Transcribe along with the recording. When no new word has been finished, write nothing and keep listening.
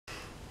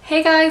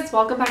Hey guys,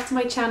 welcome back to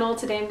my channel.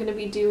 Today I'm going to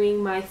be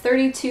doing my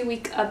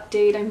 32-week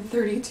update. I'm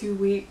 32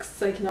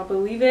 weeks. I cannot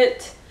believe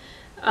it.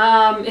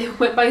 It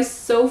went by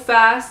so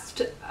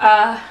fast.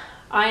 I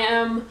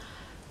am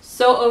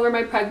so over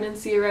my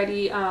pregnancy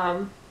already.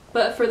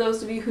 But for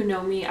those of you who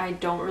know me, I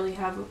don't really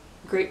have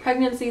great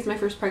pregnancies. My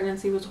first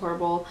pregnancy was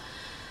horrible.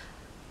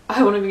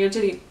 I won't even get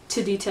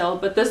into detail,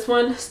 but this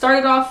one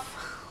started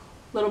off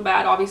a little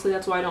bad. Obviously,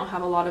 that's why I don't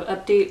have a lot of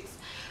updates.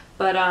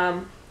 But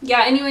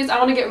yeah, anyways, I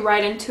want to get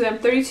right into it. I'm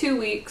 32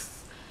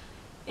 weeks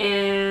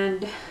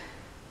and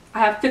I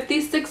have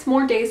 56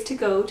 more days to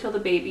go till the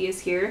baby is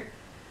here.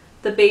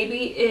 The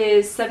baby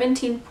is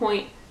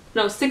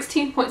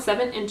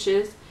 16.7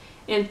 inches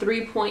and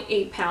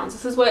 3.8 pounds.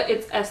 This is what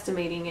it's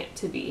estimating it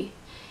to be.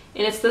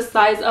 And it's the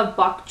size of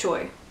bok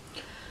choy.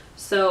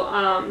 So,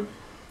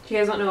 if you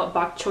guys don't know what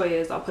bok choy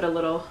is, I'll put a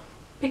little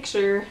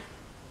picture.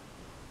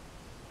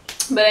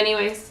 But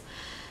anyways,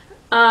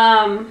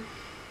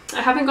 I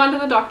haven't gone to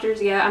the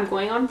doctors yet. I'm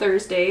going on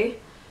Thursday.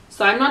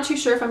 So I'm not too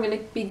sure if I'm going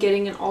to be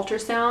getting an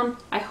ultrasound.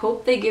 I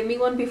hope they give me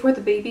one before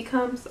the baby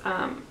comes.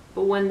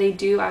 But when they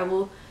do, I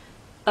will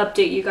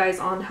update you guys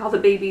on how the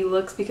baby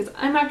looks, because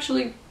I'm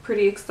actually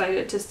pretty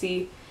excited to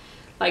see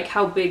like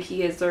how big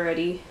he is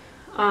already.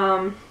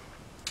 So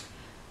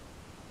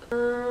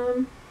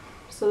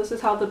this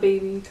is how the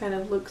baby kind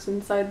of looks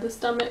inside the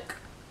stomach.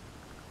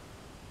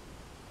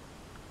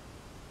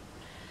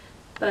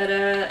 But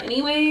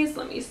anyways,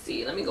 let me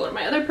see. Let me go to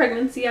my other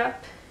pregnancy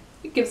app.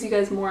 It gives you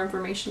guys more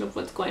information of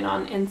what's going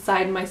on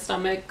inside my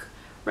stomach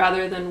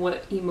rather than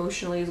what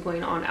emotionally is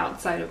going on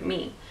outside of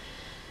me.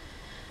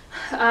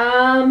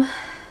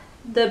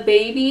 The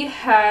baby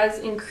has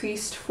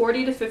increased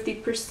 40 to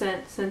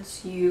 50%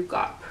 since you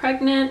got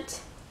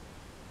pregnant.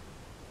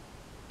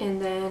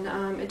 And then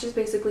it just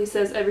basically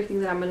says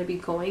everything that I'm going to be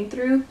going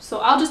through. So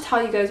I'll just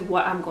tell you guys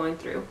what I'm going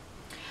through.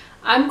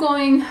 I'm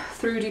going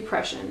through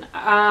depression.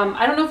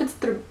 I don't know if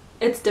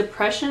it's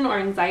depression or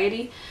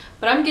anxiety,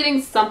 but I'm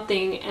getting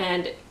something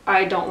and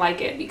I don't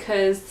like it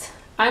because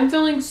I'm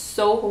feeling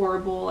so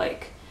horrible.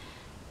 Like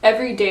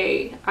every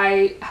day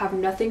I have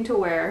nothing to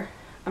wear.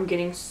 I'm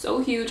getting so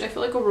huge. I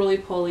feel like a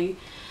roly-poly.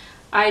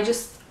 I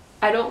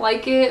don't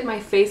like it.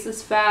 My face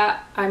is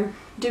fat. I'm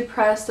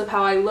depressed of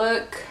how I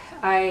look.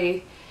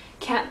 I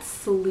can't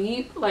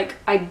sleep. Like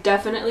I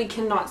definitely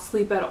cannot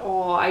sleep at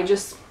all. I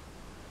just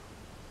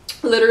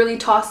literally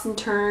toss and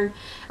turn.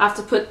 I have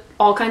to put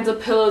all kinds of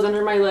pillows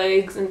under my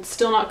legs and it's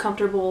still not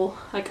comfortable.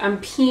 Like I'm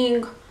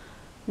peeing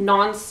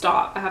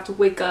non-stop. I have to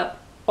wake up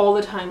all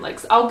the time. Like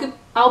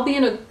I'll be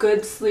in a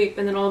good sleep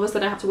and then all of a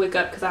sudden I have to wake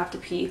up because I have to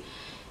pee.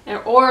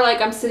 Or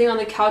like I'm sitting on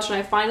the couch and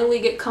I finally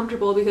get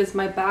comfortable because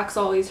my back's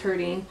always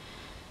hurting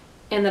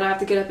and then I have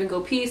to get up and go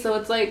pee. So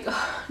it's like,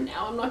 ugh,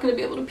 now I'm not going to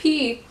be able to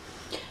pee.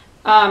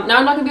 Now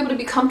I'm not going to be able to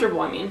be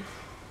comfortable, I mean.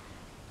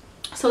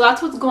 So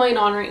that's what's going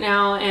on right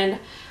now, and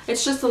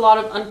it's just a lot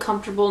of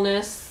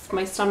uncomfortableness.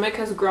 My stomach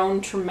has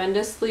grown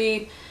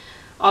tremendously.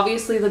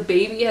 Obviously the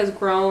baby has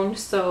grown,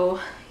 so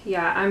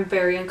yeah, I'm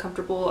very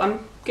uncomfortable.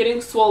 I'm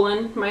getting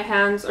swollen. My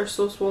hands are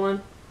so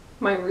swollen.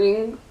 My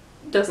ring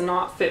does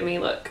not fit me.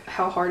 Look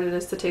how hard it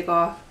is to take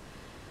off.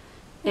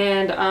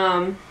 And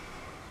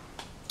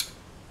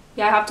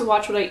yeah, I have to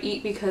watch what I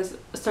eat because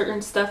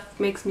certain stuff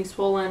makes me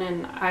swollen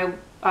and I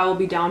will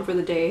be down for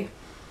the day.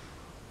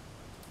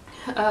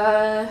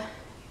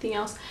 Anything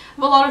else? I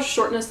have a lot of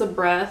shortness of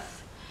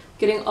breath,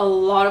 getting a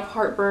lot of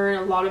heartburn,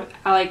 a lot of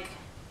like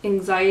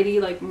anxiety,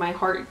 like my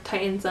heart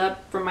tightens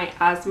up from my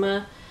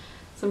asthma.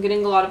 So I'm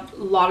getting a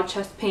lot of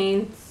chest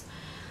pains.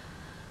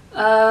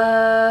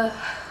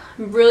 Really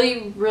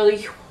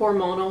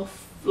hormonal.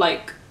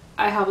 Like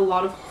I have a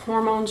lot of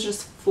hormones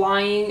just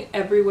flying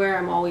everywhere.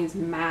 I'm always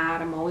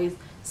mad, I'm always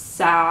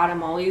sad,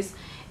 I'm always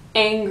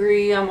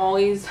angry, I'm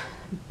always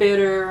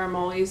bitter, I'm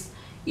always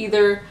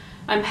either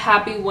I'm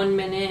happy one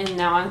minute and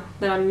now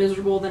I'm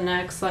miserable the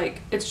next.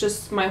 Like it's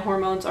just my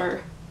hormones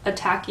are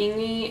attacking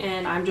me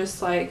and I'm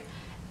just like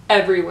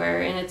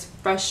everywhere and it's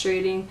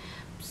frustrating.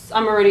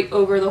 I'm already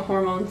over the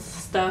hormones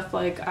stuff.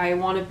 Like I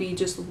want to be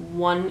just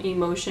one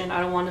emotion.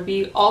 I don't want to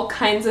be all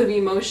kinds of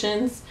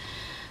emotions.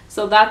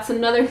 So that's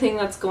another thing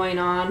that's going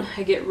on.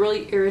 I get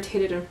really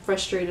irritated and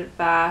frustrated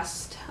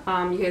fast.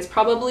 You guys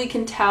probably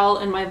can tell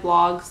in my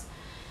vlogs.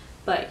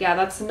 But yeah,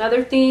 that's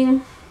another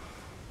thing.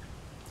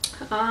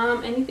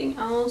 Anything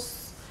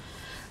else?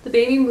 The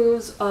baby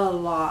moves a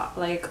lot,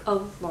 like a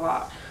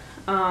lot.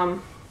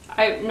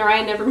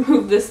 Narayan never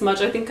moved this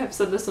much. I think I've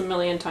said this a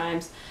million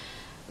times,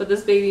 but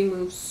this baby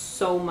moves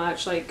so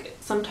much. Like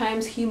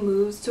sometimes he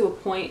moves to a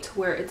point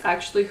where it's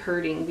actually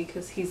hurting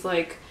because he's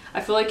like,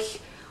 I feel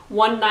like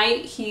one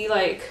night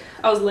I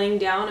was laying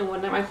down and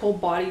one night my whole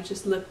body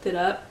just lifted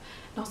up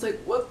and I was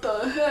like, what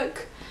the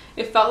heck?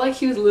 It felt like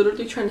he was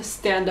literally trying to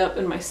stand up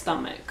in my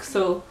stomach.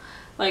 So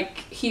like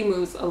he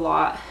moves a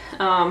lot.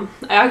 I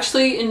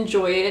actually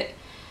enjoy it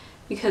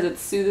because it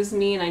soothes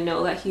me and I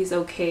know that he's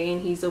okay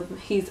and he's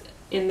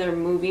in there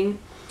moving.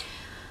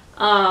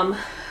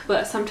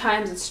 But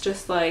sometimes it's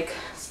just like,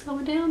 slow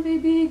it down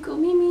baby, go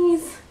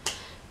memes.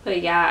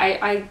 But yeah,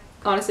 I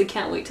honestly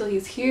can't wait till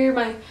he's here.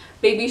 My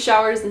baby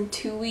shower is in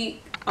 2 weeks.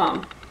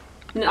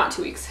 Not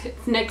 2 weeks.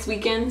 It's next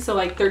weekend, so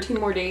like 13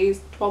 more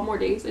days, 12 more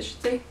days, I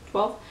should say.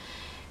 12.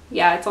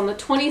 Yeah, it's on the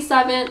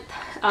 27th.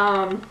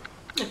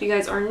 If you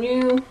guys are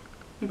new,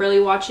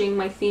 really watching,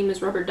 my theme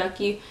is Rubber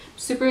Ducky.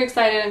 Super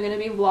excited. I'm going to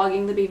be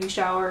vlogging the baby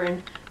shower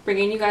and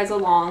bringing you guys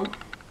along,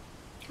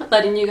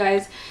 letting you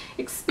guys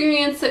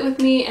experience it with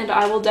me, and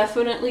I will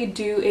definitely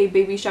do a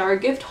baby shower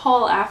gift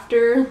haul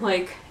after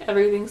like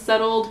everything's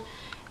settled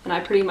and I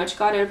pretty much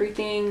got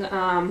everything.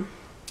 Then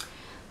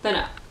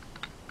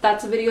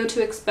that's a video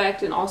to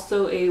expect, and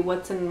also a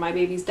what's in my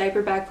baby's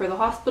diaper bag for the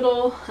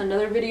hospital,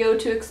 another video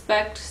to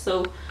expect.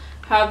 So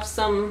have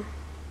some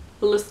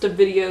list of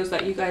videos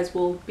that you guys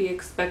will be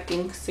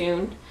expecting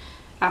soon.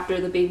 After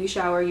the baby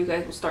shower, you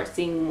guys will start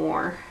seeing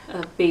more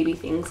baby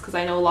things, because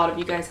I know a lot of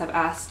you guys have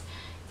asked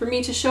for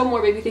me to show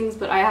more baby things,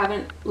 but I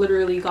haven't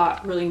literally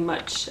got really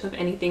much of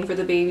anything for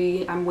the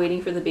baby. I'm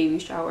waiting for the baby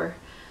shower.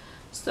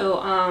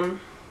 So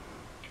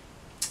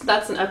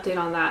that's an update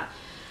on that.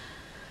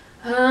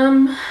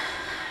 I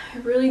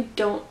really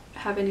don't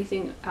have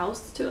anything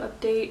else to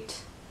update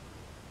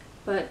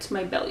but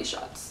my belly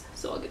shots,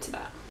 so I'll get to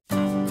that.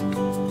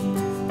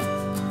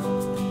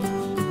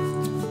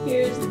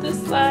 Here's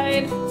this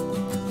side.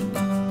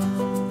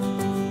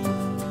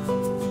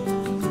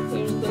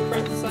 Here's the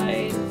front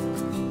side.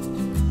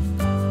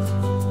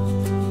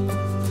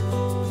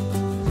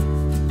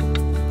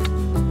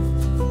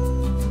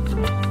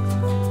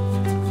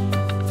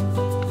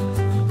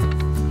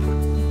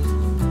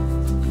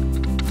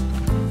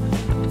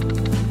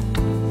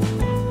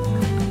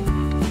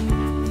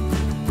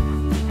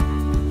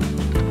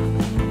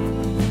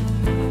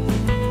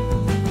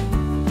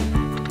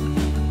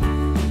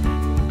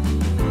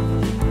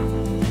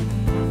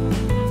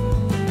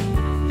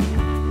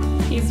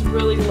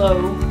 Really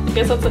low. I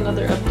guess that's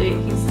another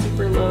update. He's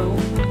super low.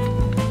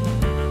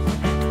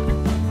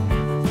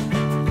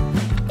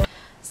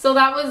 So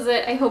that was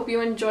it. I hope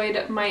you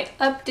enjoyed my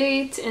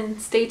update, and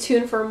stay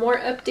tuned for more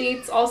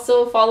updates.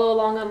 Also follow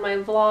along on my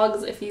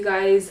vlogs if you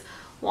guys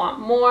want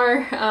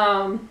more.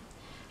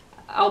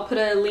 I'll put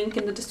a link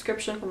in the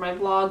description for my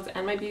vlogs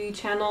and my beauty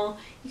channel.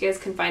 You guys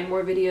can find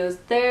more videos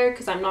there,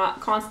 because I'm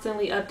not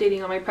constantly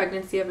updating on my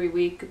pregnancy every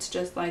week. It's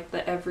just like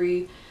the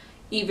every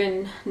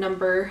even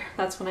number,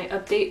 that's when I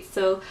update.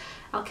 So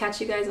I'll catch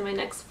you guys in my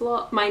next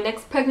vlog, my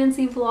next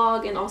pregnancy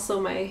vlog, and also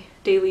my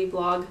daily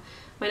vlog.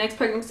 My next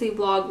pregnancy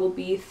vlog will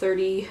be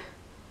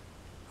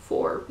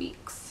 34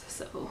 weeks,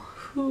 so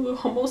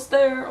almost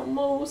there,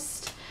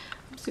 almost.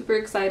 I'm super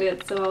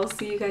excited, so I'll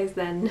see you guys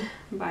then.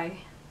 Bye.